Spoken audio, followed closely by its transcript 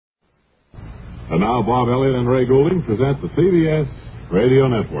And now Bob Elliott and Ray Goulding present the CBS Radio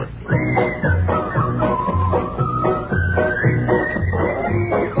Network.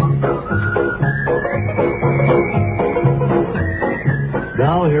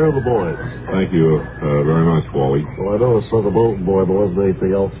 Now, here are the boys. Thank you very much, Wally. Well, I noticed on the bulletin board there wasn't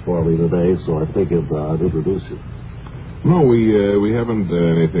anything else for me today, so I figured I'd introduce you. No, we haven't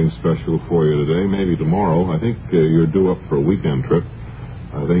anything special for you today. Maybe tomorrow. I think you're due up for a weekend trip.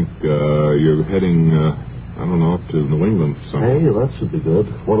 I think you're heading, I don't know, up to New England somewhere. Hey, that should be good.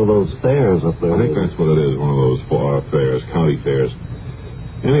 One of those fairs up there. I think that's what it is, one of those fairs, county fairs.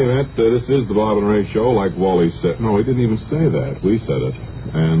 In any event, this is the Bob and Ray Show, like Wally said. No, he didn't even say that. We said it.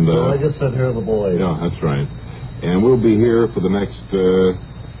 And I just said here are the boys. Yeah, that's right. And we'll be here for the next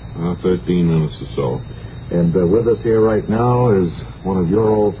 13 minutes or so. And with us here right now is one of your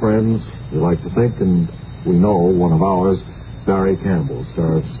old friends, we like to think, and we know one of ours, Barry Campbell,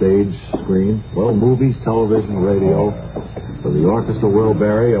 star of stage, screen, well, movies, television, radio. For the orchestra world,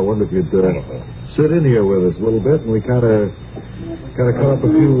 Barry, I wonder if you'd sit in here with us a little bit, and we kind of cut up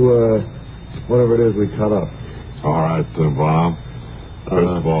a few, whatever it is we cut up. All right, Bob.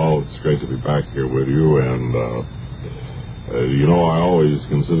 First of all, it's great to be back here with you, and you know, I always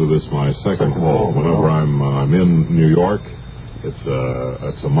consider this my second home. Whenever I'm in New York,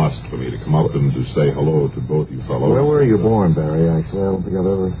 it's a must for me to come up and to say hello to both you fellows. Where were you born, Barry? Actually, I don't think I've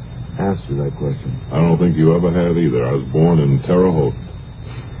ever asked you that question. I don't think you ever have either. I was born in Terre Haute.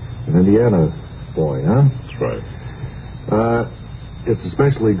 An Indiana boy, huh? That's right. It's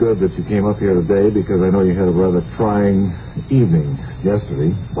especially good that you came up here today because I know you had a rather trying evening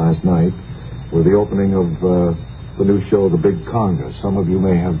last night, with the opening of the new show, The Big Conga. Some of you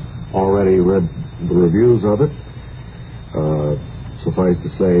may have already read the reviews of it. Suffice to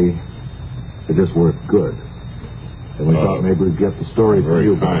say, it just worked good. And we thought maybe we'd get the story from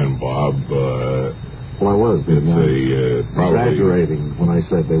you. Very kind, Bob. Well, I was. It's probably exaggerating when I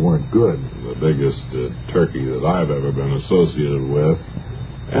said they weren't good. The biggest turkey that I've ever been associated with.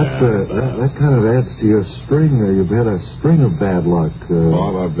 That kind of adds to your string. You've had a string of bad luck.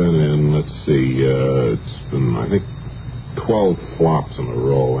 Bob, I've been in, let's see, it's been, I think, 12 flops in a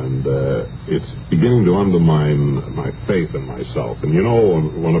row, and it's beginning to undermine my faith in myself. And you know,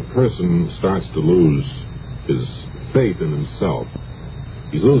 when a person starts to lose his faith in himself,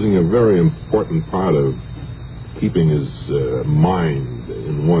 he's losing a very important part of keeping his mind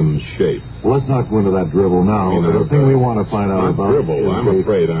in one shape. Well, let's not go into that dribble now. The thing we want to find out about dribble. I'm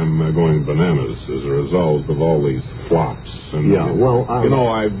afraid I'm going bananas as a result of all these flops. And, yeah, well, you know,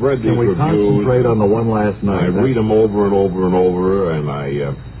 I've read these reviews. Can we concentrate on the one last night? I read them over and over and over, and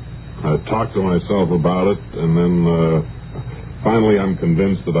I talk to myself about it, and then finally I'm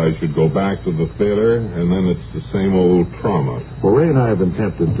convinced that I should go back to the theater, and then it's the same old trauma. Well, Ray and I have been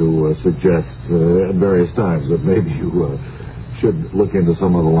tempted to suggest at various times that maybe you should look into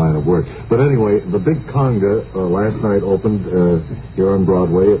some other line of work. But anyway, The Big Conga last night opened here on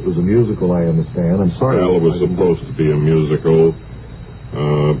Broadway. It was a musical, I understand. I'm sorry. Well, it was supposed to be a musical,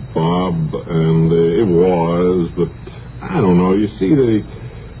 Bob, and it was, but I don't know. You see, the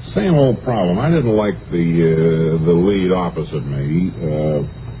same old problem. I didn't like the lead opposite me.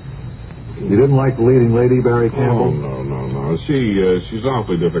 You didn't like the leading lady, Barry Campbell? Oh, no. She's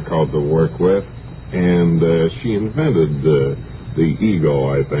awfully difficult to work with, and she invented the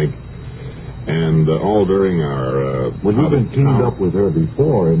ego, I think. And all during our... well, you've been teamed up with her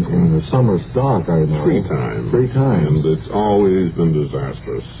before in the summer stock, I know. 3 times. 3 times. And it's always been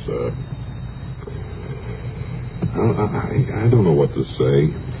disastrous. I don't know what to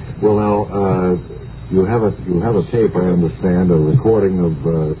say. Well, now, you have a tape, I understand, a recording of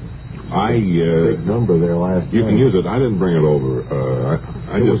big number there last night. You can use it. I didn't bring it over.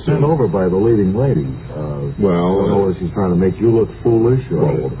 It was sent over by the leading lady. Well, I don't know if she's trying to make you look foolish.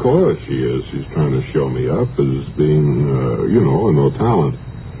 Well, of course she is. She's trying to show me up as being, no talent.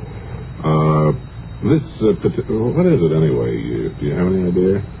 What is it anyway? Do you have any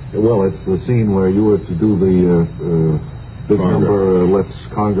idea? Well, it's the scene where you were to do the big number, Let's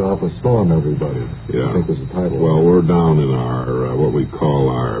Conga Up a Storm, Everybody. Yeah. I think was the title. Well, we're down in our, what we call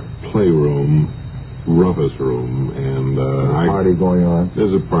our playroom, roughest room, and there's a party going on.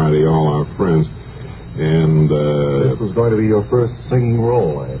 There's a party, all our friends. And this was going to be your first singing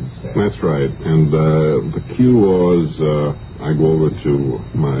role, I understand. That's right. And the cue was I go over to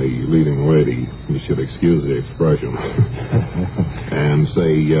my leading lady, you should excuse the expression, and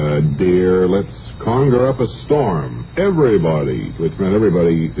say, dear, let's conjure up a storm. Everybody, which meant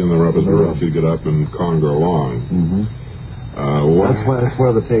everybody in the roughest room should get up and conjure along. Mm-hmm. That's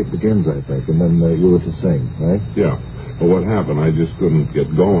where the tape begins, I think, and then you were to sing, right? Yeah. Well, what happened? I just couldn't get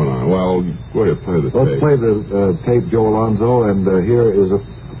going on. Well, go ahead, play the tape. Let's play the tape, Joe Alonzo, and here is a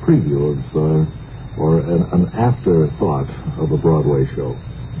preview of, or an afterthought of a Broadway show.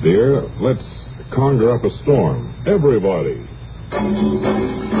 Dear, let's conjure up a storm. Everybody.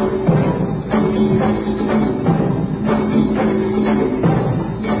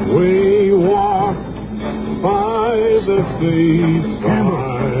 We walk by the seaside.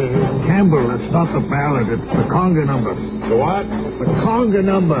 Campbell, it's not the ballad, it's the conga number. The what? The conga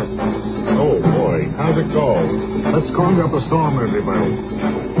number. Oh, boy. How's it go? Let's conga up a storm, everybody.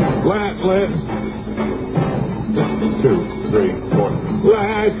 Let. 2, 3, 4.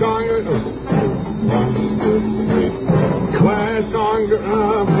 Let's conga. 1, 2, 3. Let's conga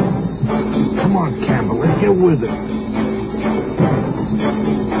up. Come on, Campbell, let's get with it.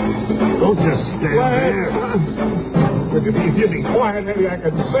 Don't just stand there. If you'd be quiet, maybe I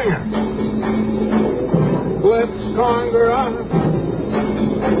could sing it. Let's conga up.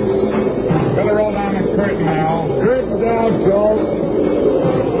 Better roll down the curtain now. Curtain down, Joe.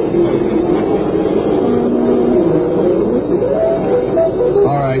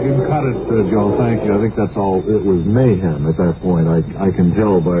 All right, you can cut it, Joe. Thank you. I think that's all. It was mayhem at that point. I can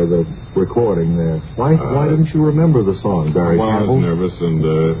tell by the recording there. Why didn't you remember the song, Barry Campbell? I was nervous, and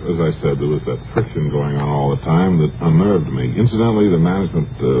as I said, there was that friction going on all the time that unnerved me. Incidentally, the management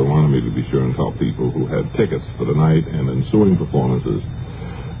wanted me to be sure and tell people who had tickets for the night and ensuing performances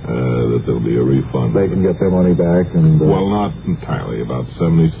that there'll be a refund. They can get their money back, and well, not entirely. About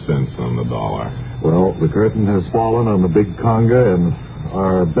 70 cents on the dollar. Well, the curtain has fallen on the big conga, and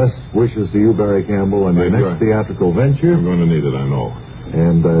our best wishes to you, Barry Campbell, on your next theatrical venture. I'm going to need it, I know.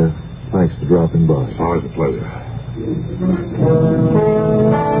 And thanks for dropping by. It's always a pleasure.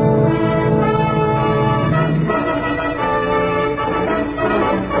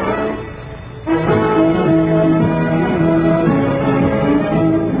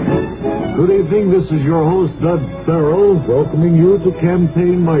 Good evening, this is your host, Doug Farrell, welcoming you to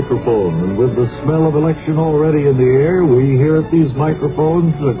Campaign Microphone. And with the smell of election already in the air, we here at these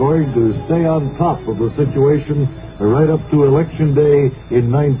microphones are going to stay on top of the situation right up to Election Day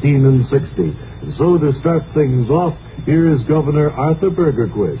in 1960. And so to start things off, here is Governor Arthur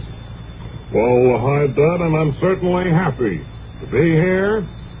Bergerquist. Well, hi, Dud, and I'm certainly happy to be here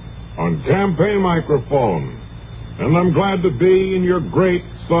on Campaign Microphone. And I'm glad to be in your great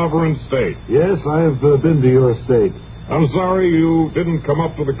sovereign state. Yes, I've been to your state. I'm sorry you didn't come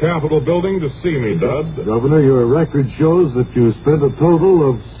up to the Capitol building to see me, Dud. Governor, your record shows that you spent a total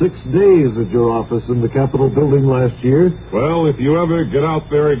of 6 days at your office in the Capitol building last year. Well, if you ever get out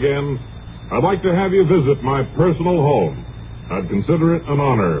there again, I'd like to have you visit my personal home. I'd consider it an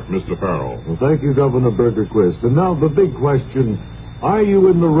honor, Mr. Farrell. Well, thank you, Governor Bergerquist. And now the big question, are you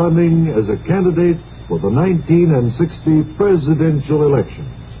in the running as a candidate for the 1960 presidential elections?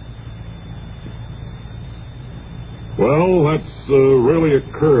 Well, that's really a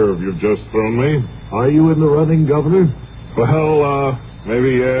curve you've just thrown me. Are you in the running, Governor? Well,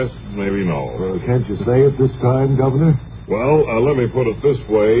 maybe yes, maybe no. Can't you say it this time, Governor? Well, let me put it this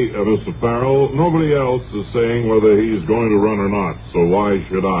way, Mr. Farrell. Nobody else is saying whether he's going to run or not, so why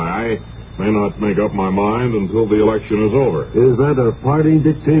should I? May not make up my mind until the election is over. Is that a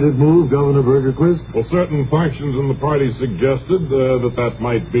party-dictated move, Governor Bergerquist? Well, certain factions in the party suggested that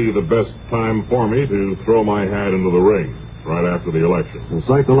might be the best time for me to throw my hat into the ring right after the election. Well,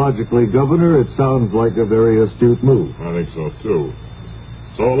 psychologically, Governor, it sounds like a very astute move. I think so, too.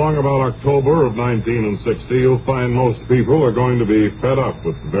 So along about October of 1960, you'll find most people are going to be fed up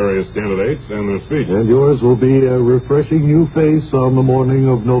with various candidates and their speeches. And yours will be a refreshing new face on the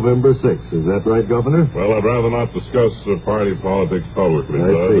morning of November 6th. Is that right, Governor? Well, I'd rather not discuss party politics publicly.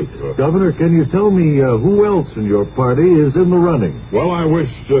 I see. Governor, can you tell me who else in your party is in the running? Well, I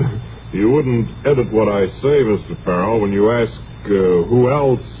wish you wouldn't edit what I say, Mr. Farrell. When you ask who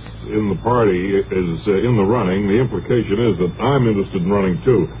else in the party is in the running, the implication is that I'm interested in running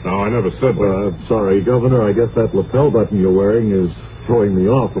too. Now, I never said that. Sorry, Governor, I guess that lapel button you're wearing is throwing me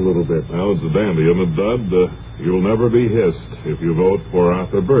off a little bit. Well, it's a dandy, isn't it, Dud? You'll never be hissed if you vote for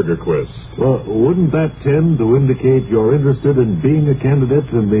Arthur Bergerquist. Well, wouldn't that tend to indicate you're interested in being a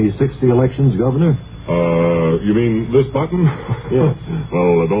candidate in the 60 elections, Governor? You mean this button? Yes.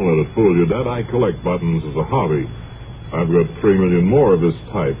 Well, don't let it fool you, Dad. I collect buttons as a hobby. I've got 3 million more of this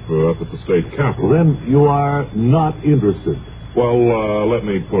type up at the state capitol. Well, then you are not interested. Well, let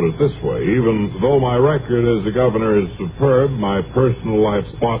me put it this way. Even though my record as a governor is superb, my personal life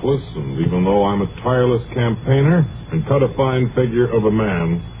spotless, and even though I'm a tireless campaigner and cut a fine figure of a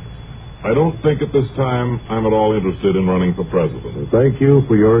man, I don't think at this time I'm at all interested in running for president. Thank you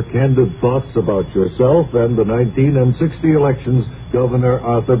for your candid thoughts about yourself and the 1960 elections, Governor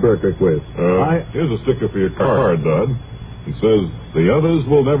Arthur Berkequist. Here's a sticker for your card, Dud. It says, the others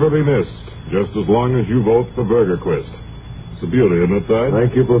will never be missed, just as long as you vote for Berkequist. It's a beauty, isn't it, Dud?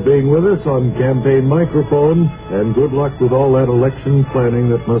 Thank you for being with us on Campaign Microphone, and good luck with all that election planning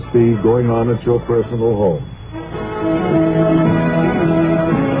that must be going on at your personal home.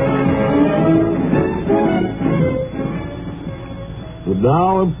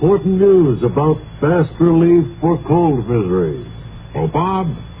 Now, important news about fast relief for cold misery. Well, Bob,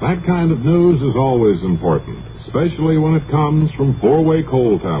 that kind of news is always important, especially when it comes from four-way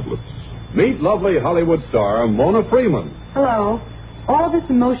cold tablets. Meet lovely Hollywood star Mona Freeman. Hello. All of us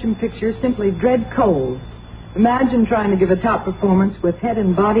in motion pictures simply dread colds. Imagine trying to give a top performance with head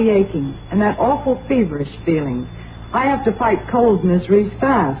and body aching and that awful feverish feeling. I have to fight cold miseries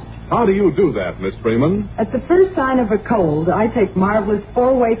fast. How do you do that, Miss Freeman? At the first sign of a cold, I take marvelous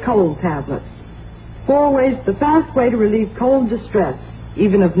four-way cold tablets. Four-way's the fast way to relieve cold distress,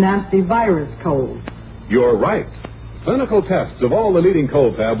 even of nasty virus colds. You're right. Clinical tests of all the leading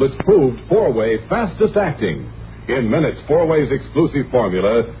cold tablets proved four-way fastest acting. In minutes, four-way's exclusive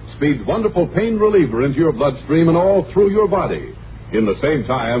formula speeds wonderful pain reliever into your bloodstream and all through your body. In the same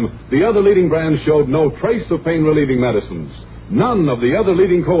time, the other leading brands showed no trace of pain-relieving medicines. None of the other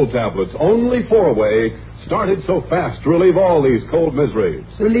leading cold tablets, only four-way, started so fast to relieve all these cold miseries.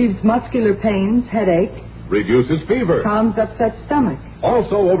 Relieves muscular pains, headache. Reduces fever. Calms upset stomach.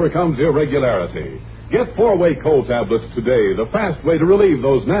 Also overcomes irregularity. Get four-way cold tablets today, the fast way to relieve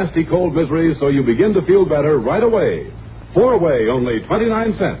those nasty cold miseries so you begin to feel better right away. Four-way, only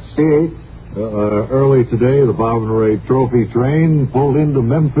 29 cents. Early today, the Bob and Ray Trophy train pulled into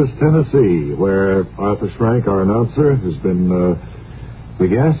Memphis, Tennessee, where Arthur Schrank, our announcer, has been the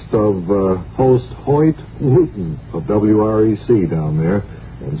guest of host Hoyt Wooten of WREC down there.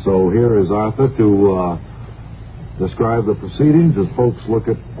 And so here is Arthur to describe the proceedings as folks look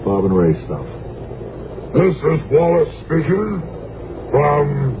at Bob and Ray stuff. This is Wallace speaking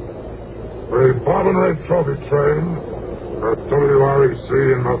from the Bob and Ray Trophy train at WREC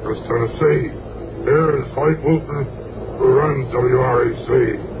in Memphis, Tennessee. Here is Hoyt Wooten, who runs WREC.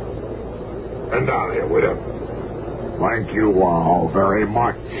 And down here with him. Thank you all very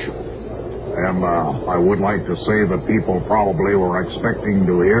much. And I would like to say that people probably were expecting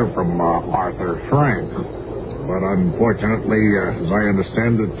to hear from Arthur Schrank. But unfortunately, as I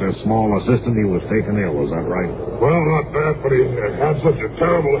understand it, a small assistant, he was taken ill. Is that right? Well, not that, but he had such a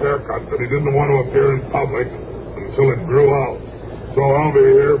terrible haircut that he didn't want to appear in public until it grew out. So I'll be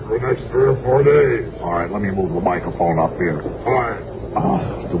here for the next 3 or 4 days. All right, let me move the microphone up here. Fine.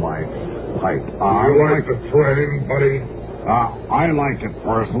 To my height. You like the train, buddy? I like it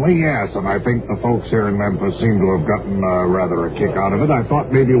personally, yes, and I think the folks here in Memphis seem to have gotten rather a kick out of it. I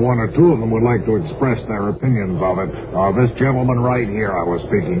thought maybe 1 or 2 of them would like to express their opinions of it. This gentleman right here I was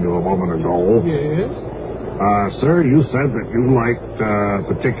speaking to a moment ago. Yes? Sir, you said that you liked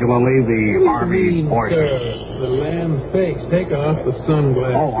particularly the Army's portion. The lamb's sakes, take off the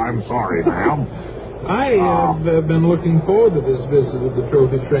sunglasses. Oh, I'm sorry, ma'am. I have been looking forward to this visit of the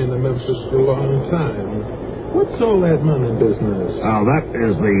trophy train to Memphis for a long time. What's all that money business? That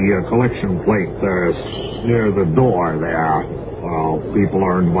is the collection plate near the door there. People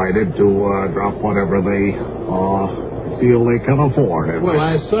are invited to drop whatever they feel they can afford. Well,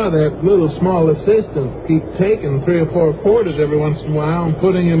 I saw that little small assistant keep taking 3 or 4 quarters every once in a while and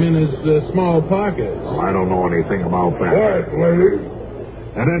putting them in his small pockets. Well, I don't know anything about that. Quiet, ladies.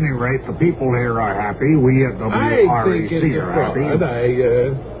 At any rate, the people here are happy. We at I WREC think it's are a happy. fraud.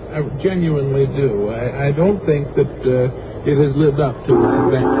 I genuinely do. I don't think that it has lived up to its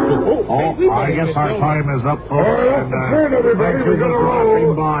advantage. I guess our time is up, folks. All right, turn, everybody. Thank you We gotta for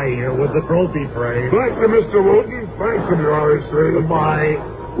roll. dropping by here with the trophy train. Thank you, Mr. Wooten. Thanks, WREC. Goodbye.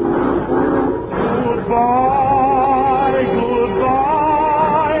 Goodbye,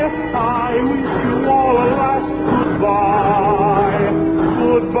 goodbye. I wish you all a last goodbye.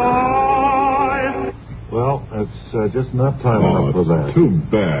 Goodbye. Well, it's just not time enough for that. Too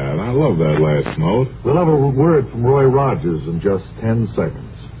bad. I love that last note. We'll have a word from Roy Rogers in just 10 seconds.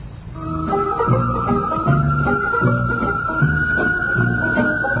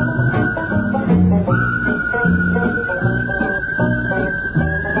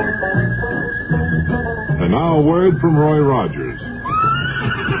 And now a word from Roy Rogers.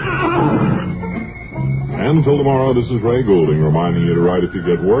 And until tomorrow, this is Ray Goulding reminding you to write if you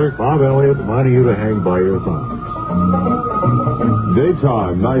get work. Bob Elliott reminding you to hang by your thumbs.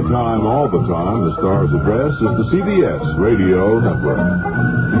 Daytime, nighttime, all the time, the Star's address is the CBS Radio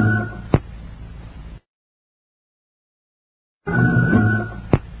Network.